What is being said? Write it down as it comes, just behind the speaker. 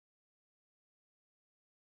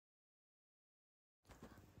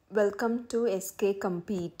Welcome to SK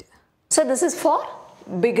Compete. So this is for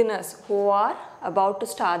beginners who are about to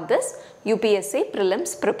start this UPSC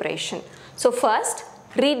Prelims preparation. So first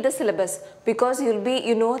read the syllabus, because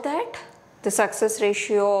you know that the success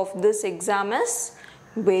ratio of this exam is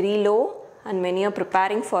very low and many are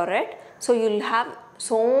preparing for it. So you'll have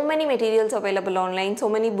so many materials available online, so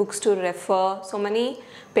many books to refer, so many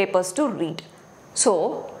papers to read.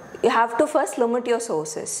 So you have to first limit your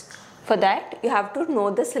sources. For that you have to know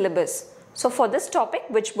the syllabus. So for this topic,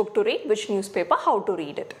 which book to read, which newspaper, how to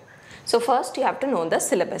read it. So first you have to know the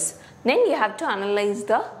syllabus. Then you have to analyze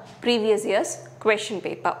the previous year's question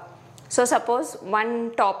paper. So suppose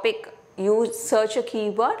one topic, you search a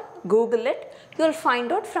keyword, Google it, you will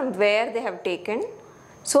find out from where they have taken.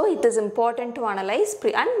 So it is important to analyze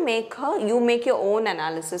and make your own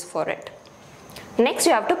analysis for it. Next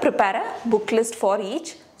you have to prepare a book list for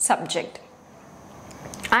each subject.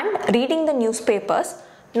 And reading the newspapers,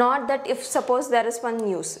 not that if suppose there is one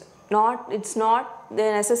news, it's not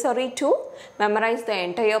necessary to memorize the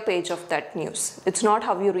entire page of that news. It's not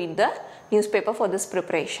how you read the newspaper for this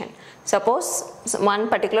preparation. Suppose one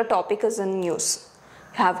particular topic is in news,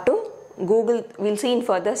 you have to Google, we'll see in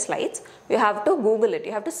further slides, you have to Google it,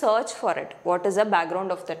 you have to search for it. What is the background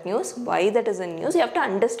of that news, why that is in news, you have to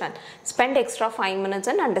understand. Spend extra 5 minutes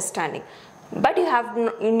in understanding. But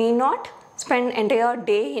you need not spend entire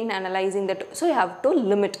day in analyzing that. So you have to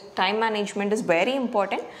limit. Time management is very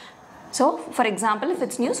important. So for example, if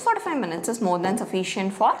it's news, 45 minutes is more than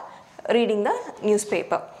sufficient for reading the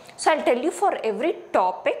newspaper. So I'll tell you for every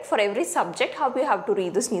topic, for every subject, how you have to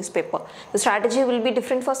read this newspaper. The strategy will be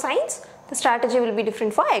different for science, the strategy will be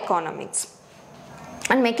different for economics.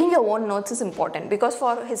 And making your own notes is important, because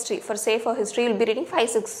for history, for history, you'll be reading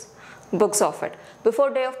 5-6 books of it. Before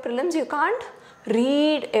day of prelims, you can't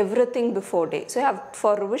read everything before day. So you have,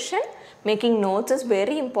 for revision, making notes is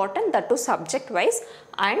very important, that too subject wise.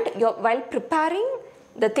 And while preparing,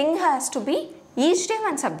 the thing has to be each day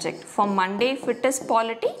one subject. For Monday if it is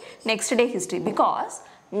polity, next day history, because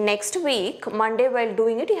next week Monday while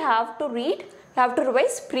doing it you have to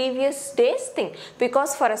revise previous day's thing,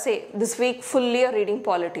 because for say this week fully you're reading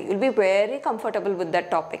polity, you'll be very comfortable with that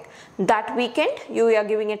topic. That weekend you are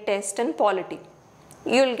giving a test in polity,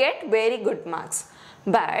 you'll get very good marks.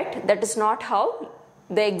 But that is not how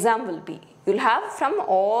the exam will be. You'll have from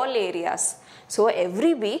all areas. So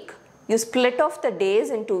every week you split off the days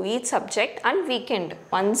into each subject, and weekend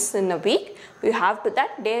once in a week you have to,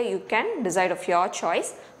 that day you can decide of your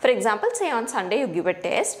choice. For example, say on Sunday you give a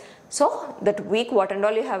test. So that week what and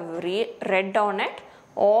all you have read on it,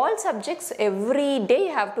 all subjects every day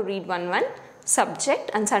you have to read one subject,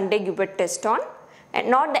 and Sunday give a test on, and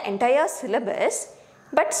not the entire syllabus,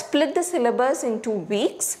 but split the syllabus into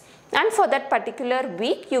weeks, and for that particular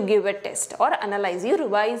week you give a test or analyze, you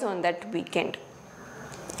revise on that weekend.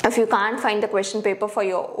 If you can't find the question paper for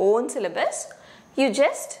your own syllabus, you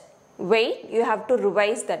just wait, you have to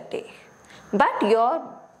revise that day. But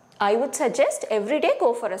I would suggest every day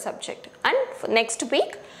go for a subject, and next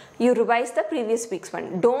week you revise the previous week's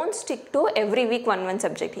one. Don't stick to every week one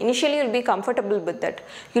subject. Initially you'll be comfortable with that.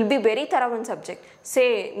 You'll be very thorough in subject.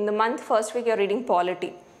 Say in the month first week you're reading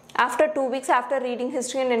polity. After 2 weeks after reading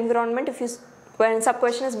history and environment, when sub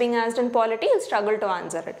question is being asked in polity, you'll struggle to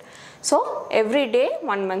answer it. So every day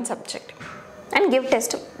one subject, and give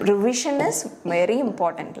test. Revision is very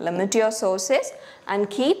important. Limit your sources and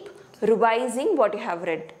keep revising what you have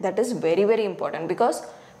read. That is very, very important, because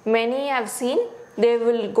many I've seen, they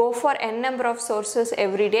will go for n number of sources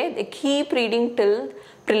every day. They keep reading till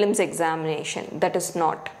prelims examination. That is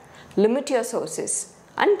not. Limit your sources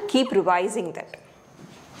and keep revising that.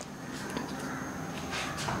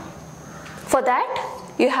 For that,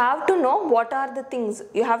 you have to know what are the things.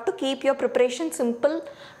 You have to keep your preparation simple,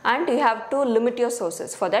 and you have to limit your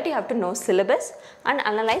sources. For that, you have to know syllabus and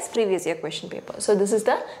analyze previous year question paper. So this is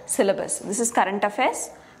the syllabus. This is current affairs,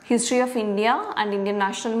 history of India and Indian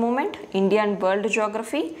national movement, India and world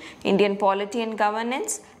geography, Indian polity and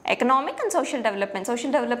governance, economic and social development.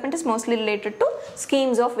 Social development is mostly related to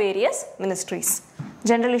schemes of various ministries.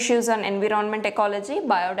 General issues on environment, ecology,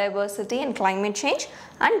 biodiversity and climate change,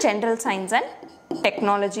 and general science and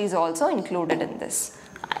technology is also included in this,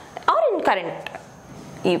 or in current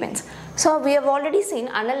events. So we have already seen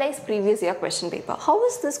analyze previous year question paper. How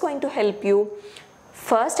is this going to help you?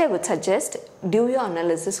 First, I would suggest do your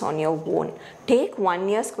analysis on your own. Take 1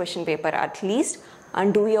 year's question paper at least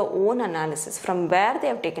and do your own analysis from where they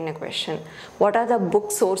have taken a question. What are the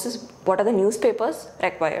book sources? What are the newspapers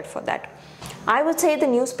required for that? I would say the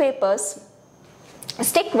newspapers,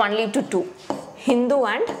 stick only to 2, Hindu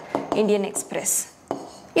and Indian Express.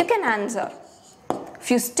 You can answer. if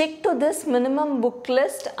you stick to this minimum book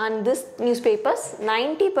list and this newspapers,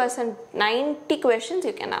 90%, 90 questions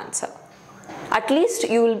you can answer. At least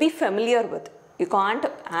you will be familiar with. You can't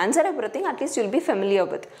answer everything, at least you will be familiar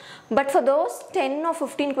with. But for those 10 or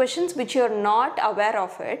 15 questions which you are not aware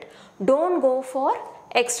of it, don't go for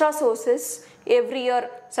extra sources every year.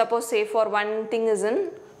 Suppose say for one thing is in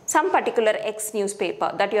some particular X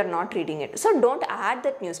newspaper that you are not reading it. So don't add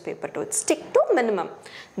that newspaper to it. Stick to minimum.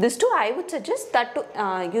 This too I would suggest that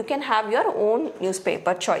you can have your own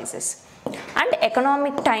newspaper choices. And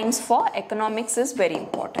economic times for economics is very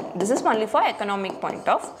important. This is only for economic point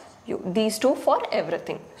of view. These two for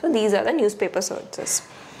everything. So these are the newspaper sources.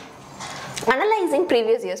 Analyzing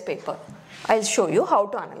previous year's paper. I'll show you how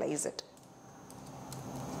to analyze it.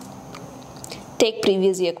 Take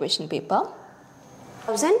previous year question paper.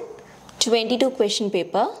 2022 question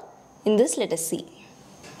paper. In this, let us see.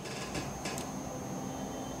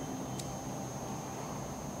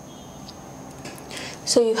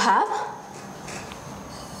 So you have,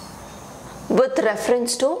 with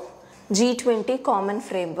reference to G20 common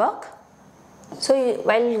framework. So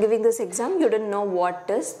while giving this exam, you didn't know what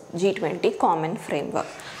is G20 common framework.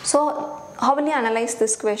 So how will you analyze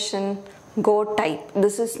this question? Go type.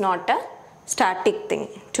 This is not a static thing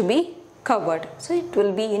to be covered. So it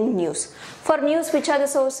will be in news. For news, which are the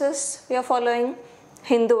sources we are following?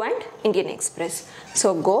 Hindu and Indian Express.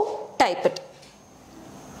 So go type it.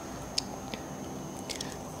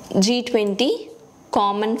 G20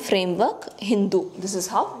 common framework Hindu. This is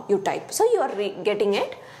how you type. So you are getting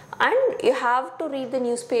it, and you have to read the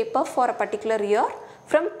newspaper for a particular year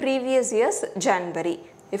from previous year's January.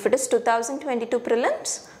 If it is 2022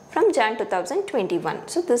 prelims, from Jan 2021.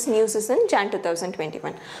 So this news is in Jan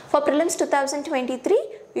 2021. For prelims 2023,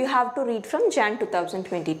 you have to read from Jan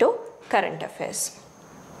 2022 current affairs.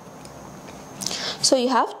 So you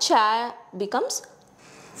have Chad becomes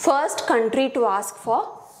first country to ask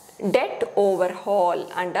for debt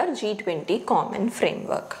overhaul under G20 common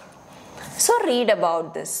framework. So read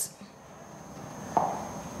about this.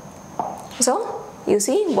 So you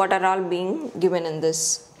see what are all being given in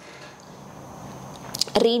this.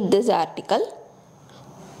 Read this article.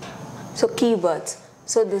 So keywords.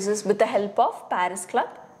 So this is with the help of Paris Club,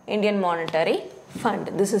 Indian Monetary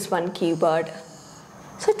Fund. This is one keyword.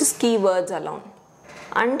 So it is keywords alone.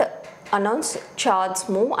 And announce charts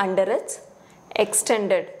move under its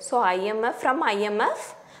extended. So IMF, from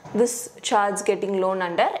IMF, this charge getting loan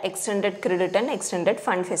under extended credit and extended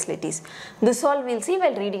fund facilities. This all we'll see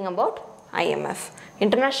while reading about IMF.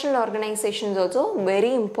 International organizations also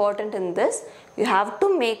very important in this. You have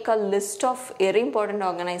to make a list of very important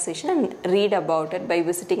organization and read about it by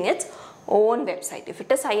visiting its own website. If it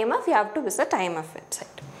is IMF, you have to visit IMF website.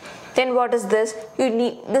 Then what is this? You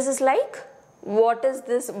need, this is like, what is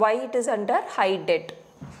this? Why it is under high debt?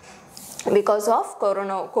 Because of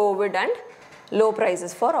COVID and low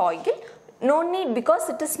prices for oil. No need, because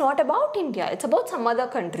it is not about India, it's about some other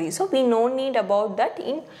country. So we no need about that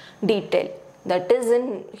in detail. That is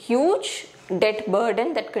in huge debt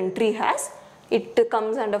burden that country has. It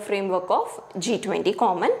comes under framework of G20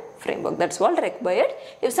 common framework. That's all required.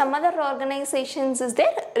 If some other organizations is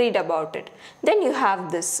there, read about it. Then you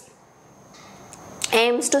have this.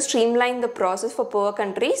 Aims to streamline the process for poor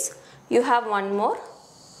countries. You have one more.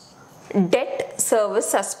 Debt service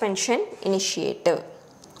suspension initiative.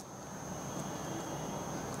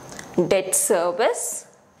 Debt service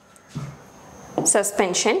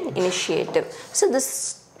suspension initiative. So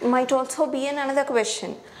this might also be another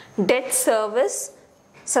question. Debt service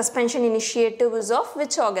suspension initiative is of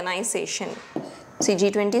which organization? See,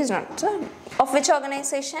 G20 is not. So of which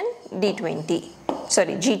organization? G20.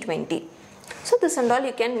 So this and all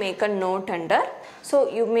you can make a note under. So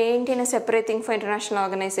you maintain a separate thing for international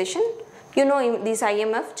organization. You know these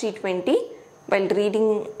IMF, G20. While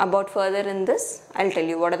reading about further in this, I'll tell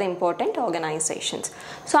you what are the important organizations.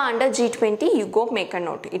 So under G20, you go make a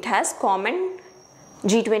note. It has common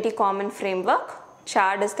G20 common framework.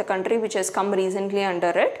 Chad is the country which has come recently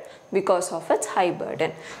under it because of its high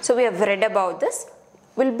burden. So we have read about this.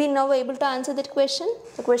 Will be now able to answer that question?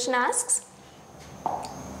 The question asks,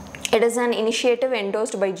 it is an initiative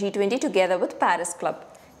endorsed by G20 together with Paris Club.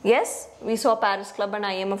 Yes, we saw Paris Club and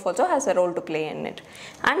IMF also has a role to play in it.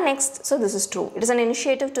 And next, so this is true. It is an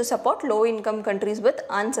initiative to support low income countries with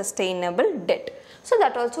unsustainable debt. So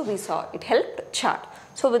that also we saw. It helped Chad.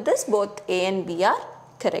 So with this, both A and B are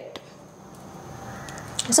correct.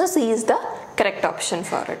 So C is the correct option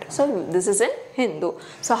for it. So this is in Hindu.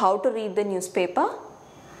 So how to read the newspaper?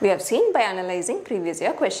 We have seen by analyzing previous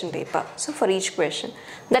year question paper. So for each question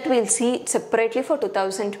that we'll see separately for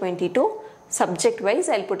 2022. Subject wise,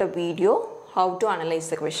 I'll put a video how to analyze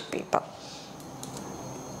the question paper.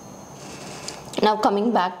 Now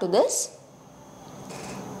coming back to this,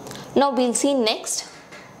 now we'll see next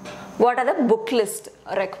what are the book list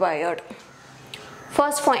required.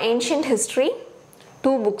 First, for ancient history,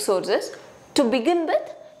 2 book sources. To begin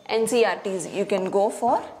with, NCERTs, you can go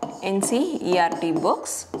for NCERT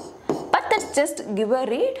books, but let's just give a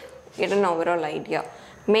read, get an overall idea.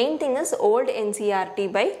 Main thing is old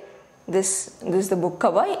NCERT by this is the book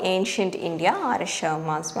cover, Ancient India, R.S.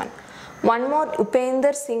 Sharma's one. One more,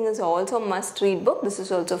 Upender Singh is also must read book. This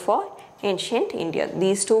is also for Ancient India.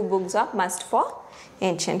 These 2 books are must for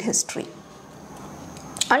ancient history.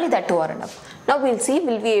 Only that 2 are enough. Now we'll see,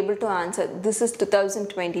 will be able to answer. This is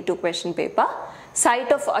 2022 question paper.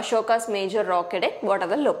 Site of Ashoka's major rock edict, what are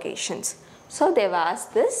the locations? So they've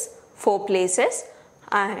asked this 4 places,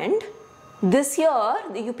 and this year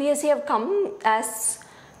the UPSC have come as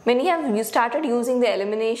many have you started using the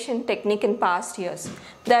elimination technique in past years.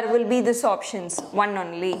 There will be this options 1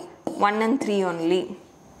 only, 1 and 3 only,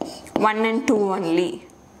 1 and 2 only,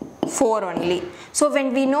 4 only. So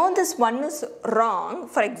when we know this 1 is wrong,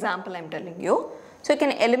 for example I'm telling you, so you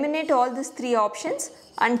can eliminate all these 3 options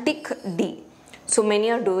and tick D. So many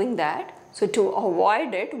are doing that. So to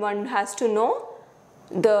avoid it, one has to know,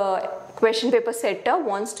 the question paper setter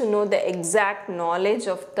wants to know the exact knowledge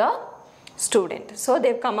of the student. So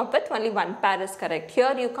they've come up with only 1 pair is correct.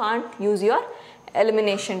 Here you can't use your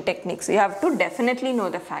elimination techniques. You have to definitely know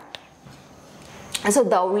the fact. So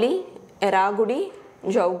Dauli, Eragudi,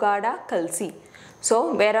 Jaugada, Kalsi.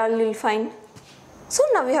 So where all you'll find? So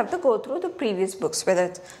now we have to go through the previous books.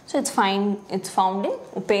 It's found in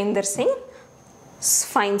Upender Singh,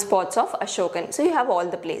 Fine Spots of Ashokan. So you have all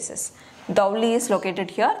the places. Dauli is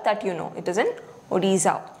located here, that you know, it is in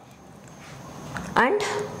Odisha. And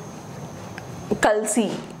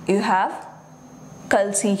Kalsi, you have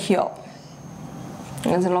Kalsi here.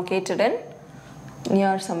 It is located in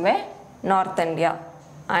near somewhere North India.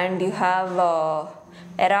 And you have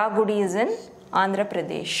Eragudi is in Andhra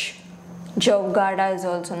Pradesh. Jaugada is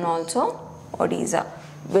also Odisha.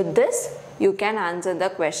 With this, you can answer the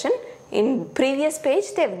question. In previous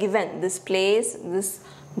page, they have given this place, this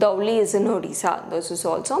Dauli is in Odisha. This is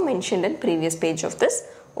also mentioned in previous page of this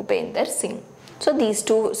Upender Singh. So these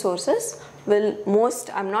 2 sources will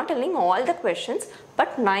I'm not telling all the questions,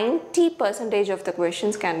 but 90% of the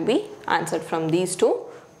questions can be answered from these 2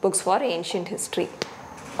 books for ancient history.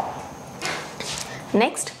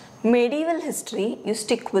 Next, medieval history, you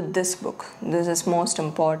stick with this book. This is most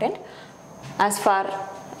important. As far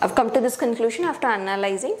I've come to this conclusion after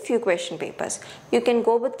analyzing few question papers. You can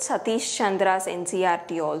go with Satish Chandra's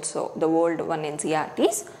NCERT also, the old one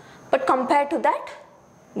NCERTs. But compared to that,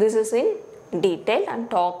 this is in detail and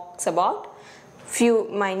talks about few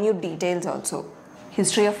minute details also.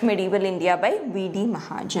 History of Medieval India by V.D.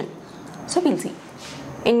 Mahajan. So we'll see.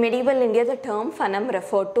 In medieval India, the term fanam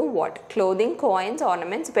referred to what? Clothing, coins,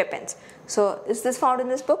 ornaments, weapons. So is this found in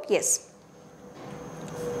this book? Yes.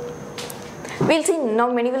 We'll see.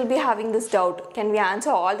 Now many will be having this doubt. Can we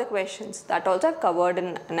answer all the questions? That also I've covered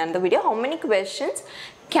in another video. How many questions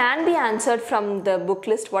can be answered from the book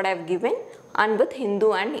list what I've given, and with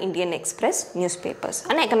Hindu and Indian Express newspapers,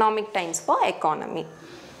 and Economic Times for economy.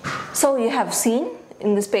 So you have seen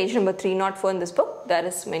in this page number 304 in this book, there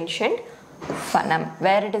is mentioned fanam,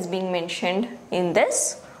 where it is being mentioned in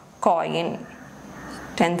this coin.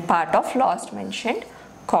 10th part of lost mentioned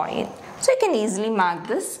coin. So you can easily mark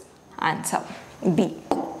this answer B.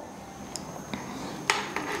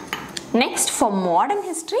 Next, for modern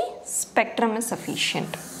history, spectrum is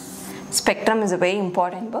sufficient. Spectrum is a very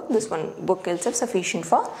important book. This one book itself sufficient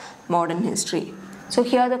for modern history. So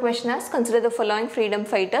here the question is, consider the following freedom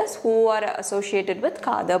fighters who are associated with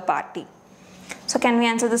Khadar party. So can we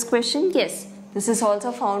answer this question? Yes. This is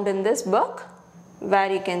also found in this book,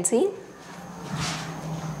 where you can see.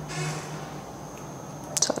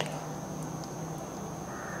 Sorry.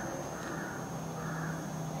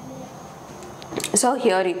 So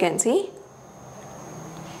here you can see.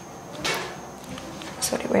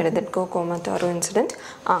 Sorry, where did that go? Komataru incident.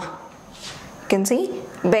 You can see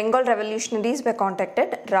Bengal revolutionaries were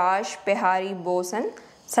contacted. Raj Behari Bose and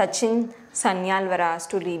Sachin Sanyal were asked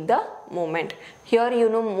to lead the movement. Here you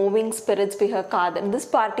know moving spirits behind Khadar. This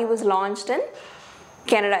party was launched in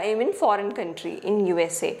Canada, I mean foreign country, in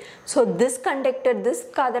USA. So this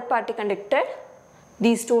Khadar party conducted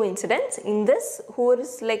these 2 incidents. In this, who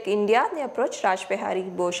is like India, they approached Raj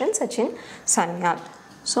Behari Bose and Sachin Sanyal.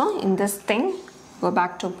 So in this thing, go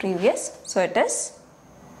back to previous. So it is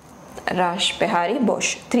Raj Behari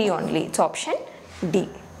Bose. 3 only. It's option D.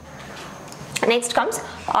 Next comes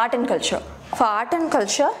art and culture. For art and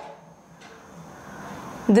culture,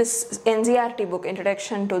 this NCERT book,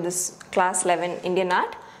 Introduction to this Class 11 Indian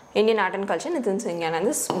Art and Culture, Nitin Singhan, and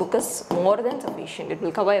this book is more than sufficient. It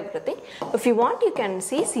will cover everything. If you want, you can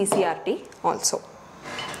see CCRT also.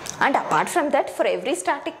 And apart from that, for every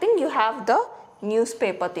static thing, you have the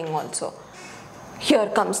newspaper thing also. Here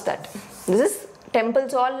comes that. This is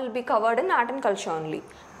temples all will be covered in art and culture only.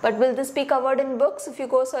 But will this be covered in books if you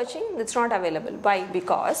go searching? It's not available. Why?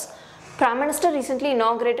 Because Prime Minister recently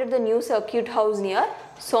inaugurated the new circuit house near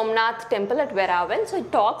Somnath Temple at Veravel. So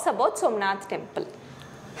it talks about Somnath Temple.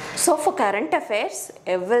 So for current affairs,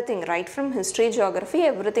 everything right from history, geography,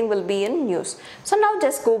 everything will be in news. So now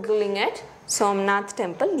just googling it, Somnath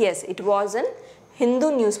Temple. Yes, it was in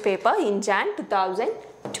Hindu newspaper in Jan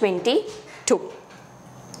 2022.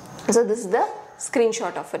 So this is the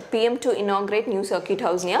screenshot of it. PM to inaugurate new circuit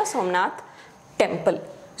house near Somnath Temple.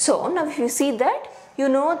 So now if you see that, you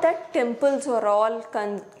know that temples are all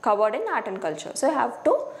covered in art and culture. So you have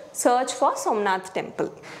to search for Somnath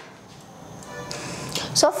Temple.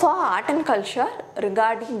 So for art and culture,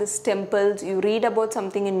 regarding these temples, you read about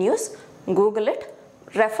something in news, Google it,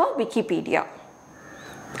 refer Wikipedia.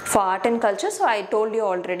 For art and culture, so I told you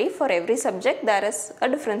already, for every subject there is a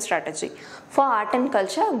different strategy. For art and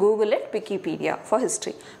culture, Google it, Wikipedia. For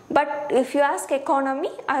history. But if you ask economy,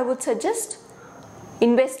 I would suggest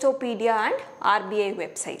Investopedia and RBI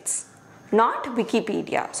websites, not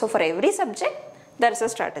Wikipedia. So for every subject, there is a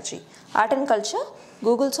strategy. Art and culture,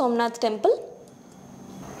 Google Somnath Temple.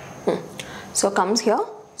 So comes here,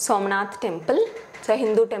 Somnath Temple. It's a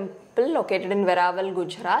Hindu temple located in Veravel,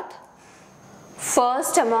 Gujarat.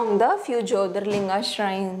 First among the few Jyotirlinga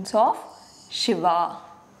shrines of Shiva.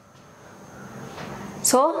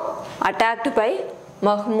 So attacked by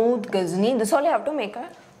Mahmud Ghazni. This all you have to make a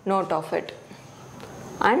note of it.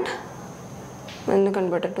 And when they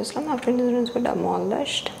converted to Islam, after incidents were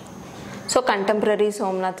demolished. So contemporary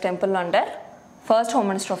Somnath Temple under first Home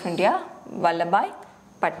Minister of India, Vallabhbhai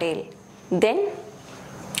Patel. Then,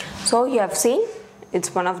 so you have seen,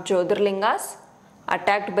 it's one of Jyotirlingas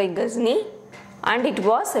attacked by Ghazni, and it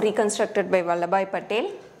was reconstructed by Vallabhbhai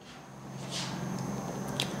Patel.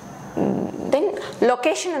 Then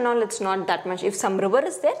location and all, it's not that much. If some river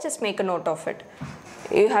is there, just make a note of it.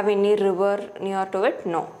 You have any river near to it?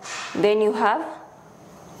 No. Then you have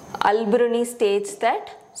Al-Biruni states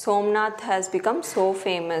that Somnath has become so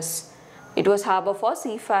famous. It was harbour for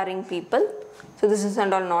seafaring people. So this is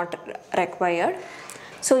and all not required.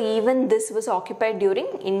 So even this was occupied during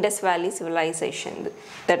Indus Valley civilization.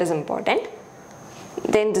 That is important.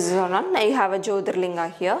 Then this is all on. Now you have a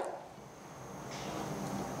Jyotirlinga here.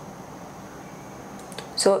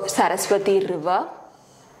 So Saraswati River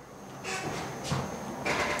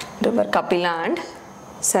Kapila and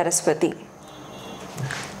Saraswati.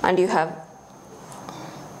 And you have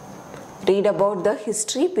read about the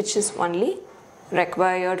history which is only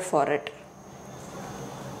required for it.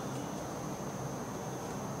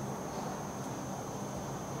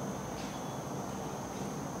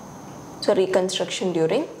 So reconstruction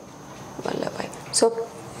during Vallabhbhai. So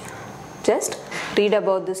just read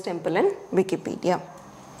about this temple in Wikipedia.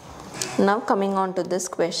 Now coming on to this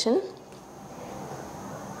question.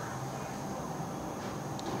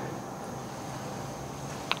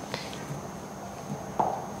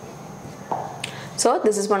 So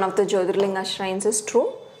this is one of the Jyotirlinga shrines, is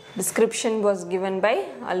true. Description was given by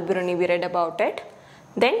Al-Biruni, we read about it.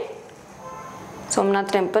 Then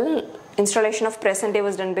Somnath Temple, installation of present day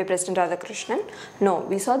was done by President Radhakrishnan. No,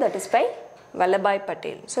 we saw that is by Vallabhbhai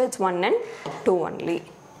Patel. So it's 1 and 2 only.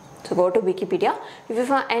 So go to Wikipedia. If you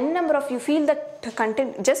have n number of, you feel that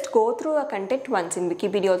content, just go through a content once. In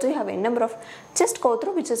Wikipedia also you have n number of, just go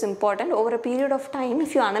through which is important over a period of time.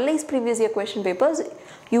 If you analyze previous year question papers,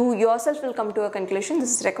 you yourself will come to a conclusion,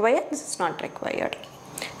 this is required, this is not required.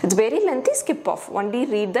 If it's very lengthy, skip off. Only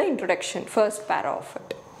read the introduction, first para of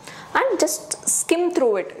it. And just skim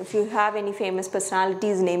through it if you have any famous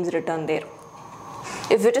personalities names written there.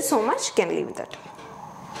 If it is so much, you can leave that.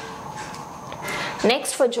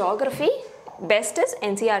 Next for geography, best is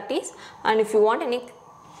NCERTs, and if you want any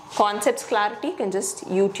concepts clarity, you can just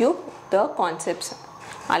YouTube the concepts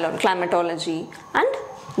alone. Climatology and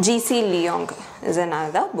G.C. Leong is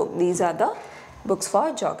another book. These are the books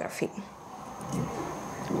for geography.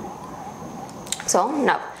 So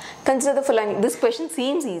now consider the following. This question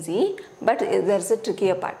seems easy, but there is a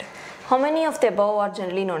trickier part. How many of the above are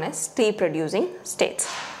generally known as tea producing states?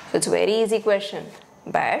 So it's a very easy question.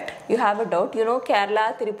 But you have a doubt, you know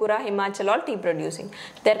Kerala, Tripura, Himachal all tea producing.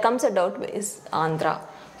 There comes a doubt, is Andhra.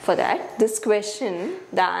 For that, this question,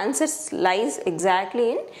 the answer lies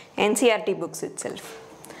exactly in NCERT books itself.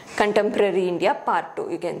 Contemporary India part 2,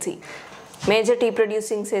 you can see. Major tea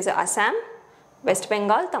producing states Assam, West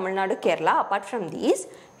Bengal, Tamil Nadu, Kerala. Apart from these,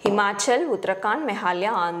 Himachal, Uttarakhand,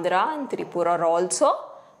 Meghalaya, Andhra and Tripura are also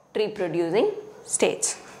tea producing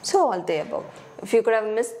states. So all the above. If you could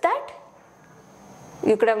have missed that,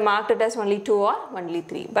 you could have marked it as only 2 or only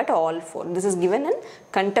 3, but all 4. This is given in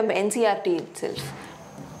NCERT itself.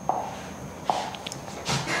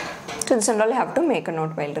 So this and all you have to make a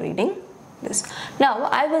note while reading this. Now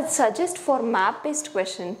I would suggest for map based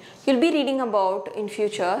question, you'll be reading about in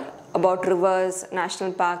future about rivers,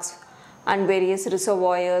 national parks and various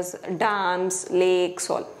reservoirs, dams, lakes,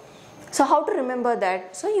 all. So how to remember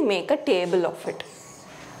that? So you make a table of it.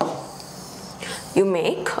 You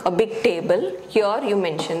make a big table. Here you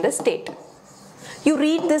mention the state. You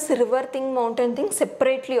read this river thing, mountain thing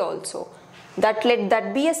separately also. Let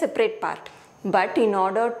that be a separate part. But in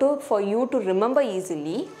order for you to remember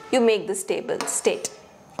easily, you make this table. State,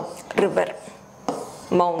 river,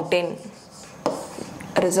 mountain,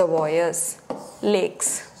 reservoirs,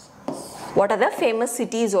 lakes. What are the famous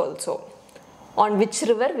cities also? On which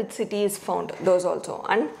river, which city is found? Those also.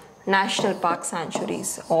 And national park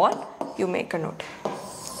sanctuaries. All you make a note.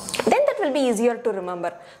 Then that will be easier to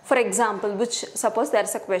remember. For example, suppose there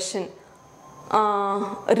is a question.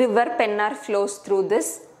 River Pennar flows through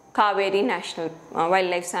this Kaveri National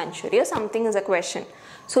Wildlife Sanctuary or something is a question.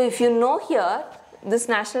 So if you know here this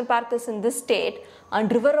national park is in this state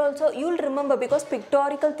and river also, you will remember because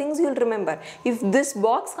pictorial things you will remember. If this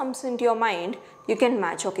box comes into your mind, you can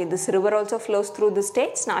match. Okay, this river also flows through the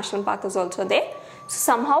states, national park is also there. So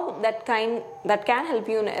somehow that can help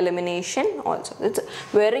you in elimination also. It's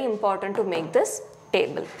very important to make this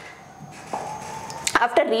table.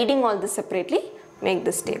 After reading all this separately, make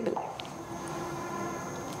this table.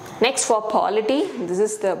 Next for polity, this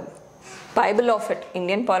is the Bible of it,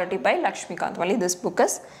 Indian Polity by Lakshmikant. Only this book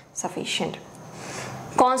is sufficient.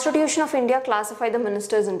 Constitution of India classify the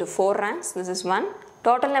ministers into 4 ranks. This is 1.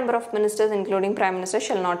 Total number of ministers including Prime Minister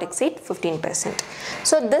shall not exceed 15%.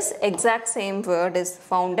 So this exact same word is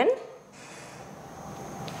found in,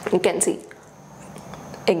 you can see,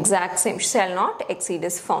 exact same, shall not exceed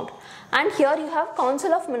is found. And here you have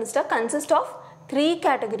Council of Minister consists of 3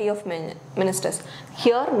 category of ministers.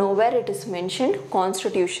 Here nowhere it is mentioned,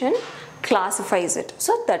 Constitution classifies it.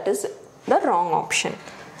 So that is the wrong option.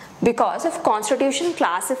 Because if Constitution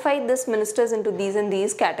classified these ministers into these and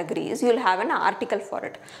these categories, you will have an article for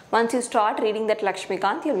it. Once you start reading that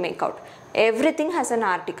Lakshmikant, you will make out. Everything has an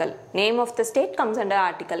article. Name of the state comes under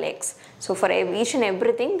article X. So for each and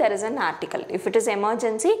everything there is an article. If it is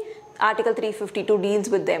emergency, Article 352 deals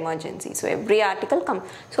with the emergency. So every article comes.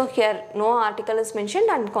 So here no article is mentioned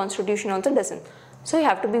and Constitution also doesn't. So you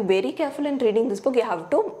have to be very careful in reading this book. You have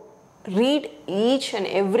to read each and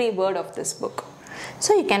every word of this book.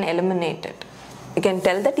 So you can eliminate it. You can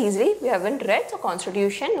tell that easily. We haven't read the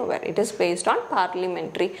Constitution nowhere. It is based on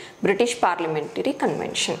British Parliamentary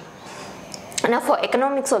Convention. Now for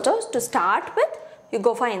economics also, to start with, you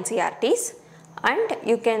go for NCERTs and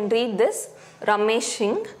you can read this Ramesh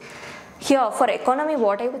Singh. Here for economy,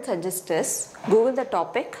 what I would suggest is Google the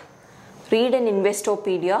topic, read an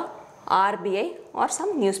Investopedia, RBI or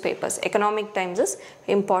some newspapers. Economic Times is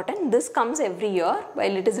important. This comes every year.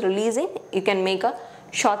 While it is releasing, you can make a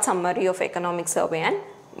short summary of economic survey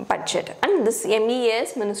and budget. And this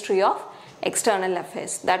MEAS, Ministry of External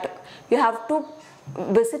Affairs, that you have to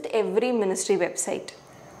visit every ministry website.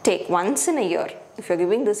 Take once in a year. If you're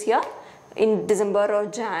giving this year, in December or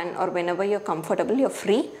Jan or whenever you're comfortable, you're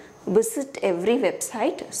free, visit every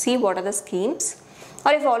website, see what are the schemes.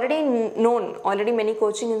 Or if already many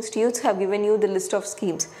coaching institutes have given you the list of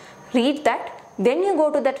schemes, read that. Then you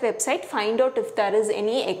go to that website, find out if there is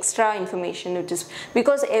any extra information, which is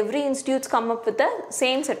because every institutes come up with the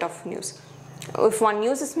same set of news. If one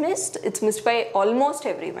news is missed, it's missed by almost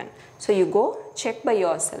everyone. So you go check by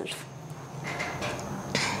yourself.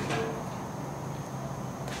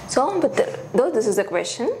 So, though this is a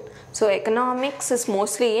question, so economics is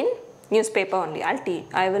mostly in newspaper only.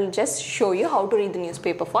 I will just show you how to read the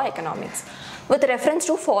newspaper for economics. With reference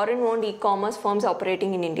to foreign-owned e-commerce firms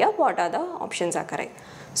operating in India, what are the options are correct?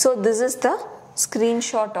 So this is the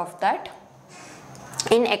screenshot of that.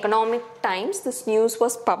 In Economic Times, this news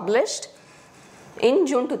was published in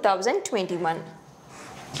June 2021.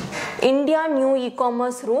 India new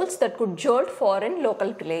e-commerce rules that could jolt foreign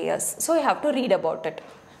local players. So you have to read about it.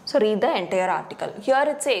 So read the entire article. Here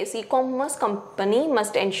it says e-commerce company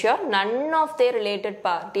must ensure none of their related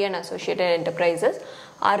party and associated enterprises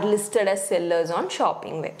are listed as sellers on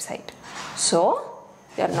shopping website. So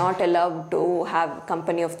they are not allowed to have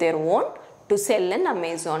company of their own to sell in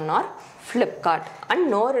Amazon or Flipkart, and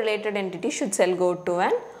no related entity should sell good to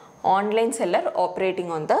an online seller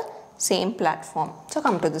operating on the same platform. So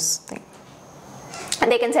come to this thing.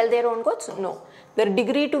 And they can sell their own goods? No. The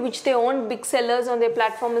degree to which they own big sellers on their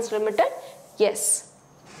platform is limited? Yes.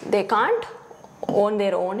 They can't own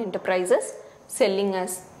their own enterprises selling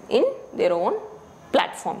us in their own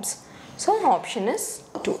platforms. So option is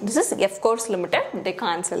 2. This is of course limited. They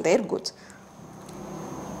can't sell their goods.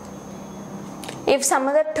 If some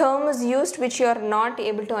other term is used which you are not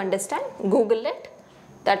able to understand, Google it.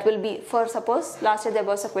 That will be, for suppose last year there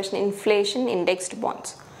was a question, inflation indexed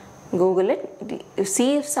bonds. Google it. You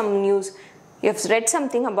see if some news, you have read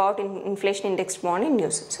something about inflation indexed bond in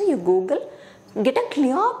news. So you Google, get a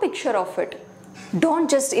clear picture of it. Don't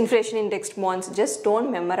just inflation indexed bonds, just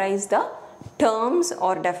don't memorize the terms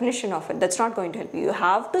or definition of it. That's not going to help you. You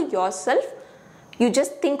have to yourself, you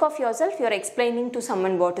just think of yourself, you are explaining to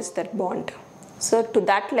someone what is that bond. So to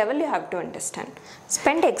that level you have to understand.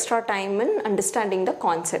 Spend extra time in understanding the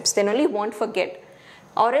concepts, then only you won't forget.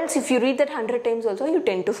 Or else if you read that 100 times also, you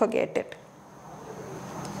tend to forget it.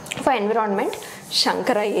 For environment,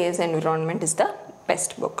 Shankara A.'s Environment is the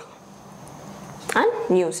best book.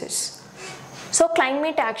 And uses. So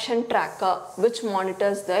climate action tracker, which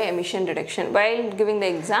monitors the emission reduction. While giving the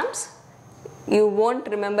exams, you won't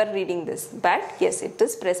remember reading this, but yes, it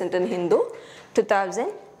is present in Hindu,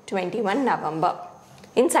 2021 November.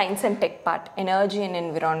 In science and tech part, energy and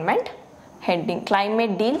environment, heading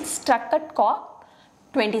climate deal struck at COP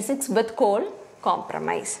 26 with coal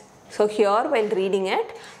compromise. So here while reading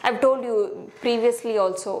it, I've told you previously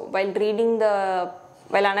also,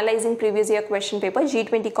 while analyzing previous year question paper,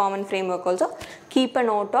 G20 common framework also, keep a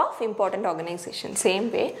note of important organizations.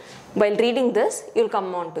 Same way, while reading this, you'll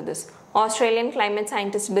come on to this. Australian climate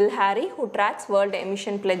scientist Bill Harry, who tracks world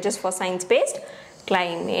emission pledges for science-based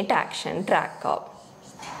climate action tracker.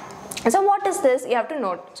 So what is this? You have to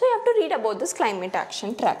note. So you have to read about this climate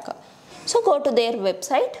action tracker. So go to their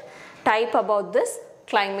website, type about this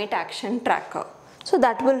climate action tracker. So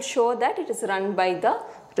that will show that it is run by the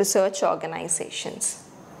research organizations.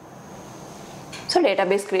 So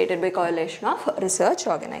database created by coalition of research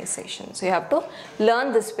organizations. So you have to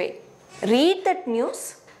learn this way. Read that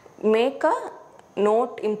news, make a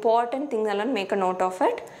note, important things, make a note of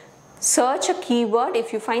it. Search a keyword.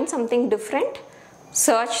 If you find something different,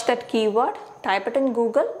 search that keyword, type it in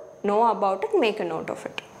Google, know about it, make a note of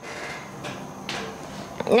it.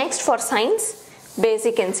 Next, for science,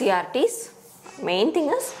 basic NCERTs, main thing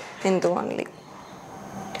is Hindu only.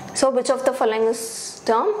 So which of the following is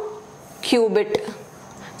term? Qubit.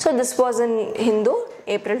 So this was in Hindu,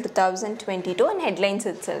 April 2022, and headlines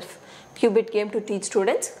itself. Qubit came to teach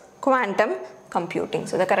students quantum computing.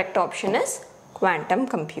 So the correct option is quantum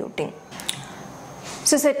computing.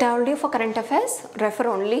 So as I told you, for current affairs, refer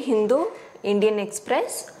only Hindu, Indian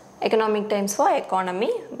Express, Economic Times for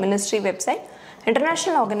economy, ministry website.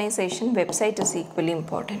 International organization website is equally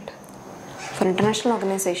important. For international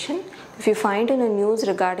organization, if you find in a news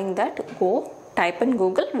regarding that, go type in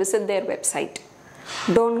Google, visit their website.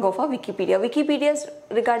 Don't go for Wikipedia. Wikipedia is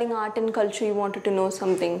regarding art and culture, you wanted to know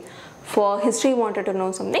something. For history, you wanted to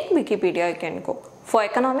know something, Wikipedia you can go. For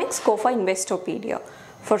economics, go for Investopedia.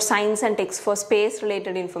 For science and text, for space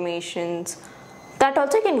related informations, that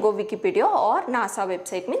also you can go Wikipedia, or NASA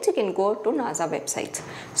website, means you can go to NASA websites.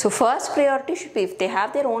 So first priority should be, if they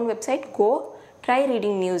have their own website, go try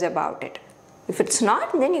reading news about it. If it's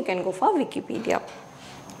not, then you can go for Wikipedia.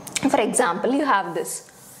 For example, you have this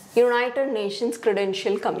United Nations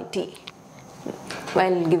Credential Committee.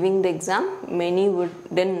 While giving the exam, many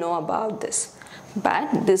didn't know about this,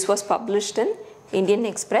 but this was published in Indian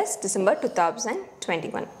Express, December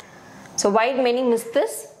 2021. So why many missed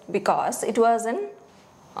this? Because it was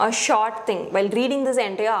a short thing. While reading this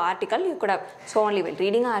entire article, you could have, so only while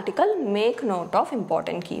reading an article, make note of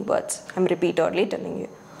important keywords. I'm repeatedly telling you.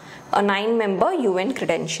 A 9-member UN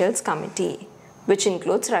Credentials Committee, which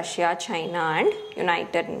includes Russia, China and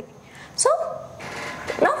United. So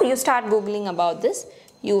now you start googling about this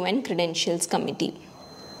UN Credentials Committee.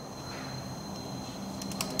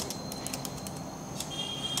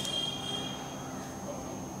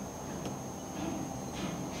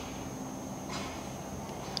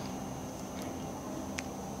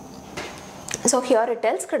 So here it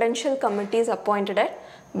tells credential committee is appointed at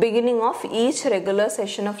beginning of each regular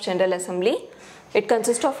session of General Assembly. It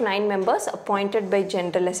consists of 9 members appointed by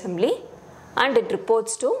General Assembly and it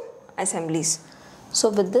reports to assemblies. So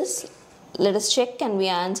with this, let us check, can we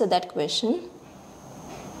answer that question?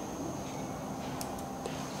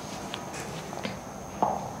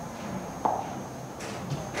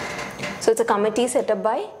 So it's a committee set up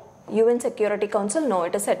by UN Security Council. No,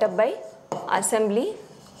 it is set up by Assembly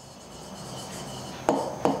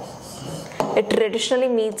It traditionally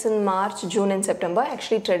meets in March, June and September.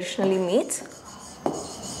 Actually traditionally meets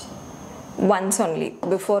once only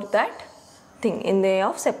before that thing in the year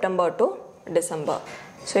of September to December.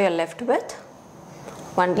 So you are left with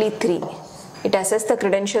only 3. It assesses the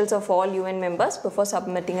credentials of all UN members before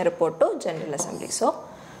submitting a report to General Assembly. So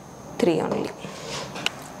 3 only.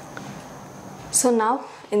 So now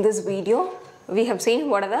in this video we have seen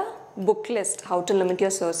what are the book list, how to limit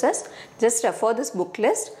your sources. Just refer this book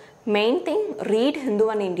list. Main thing, read Hindu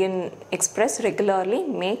and Indian Express regularly.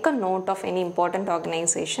 Make a note of any important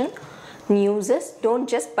organization. News, don't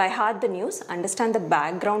just by heart the news, understand the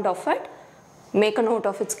background of it. Make a note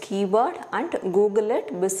of its keyword and Google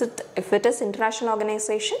it. Visit, if it is international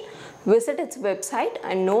organization, visit its website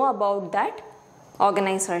and know about that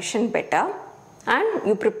organization better. And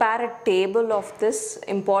you prepare a table of this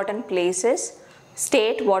important places.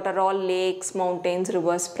 State what are all lakes, mountains,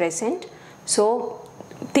 rivers present. So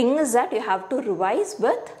thing is that you have to revise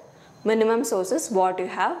with minimum sources what you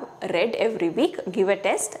have read every week. Give a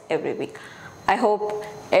test every week. I hope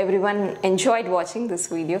everyone enjoyed watching this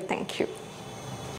video. Thank you.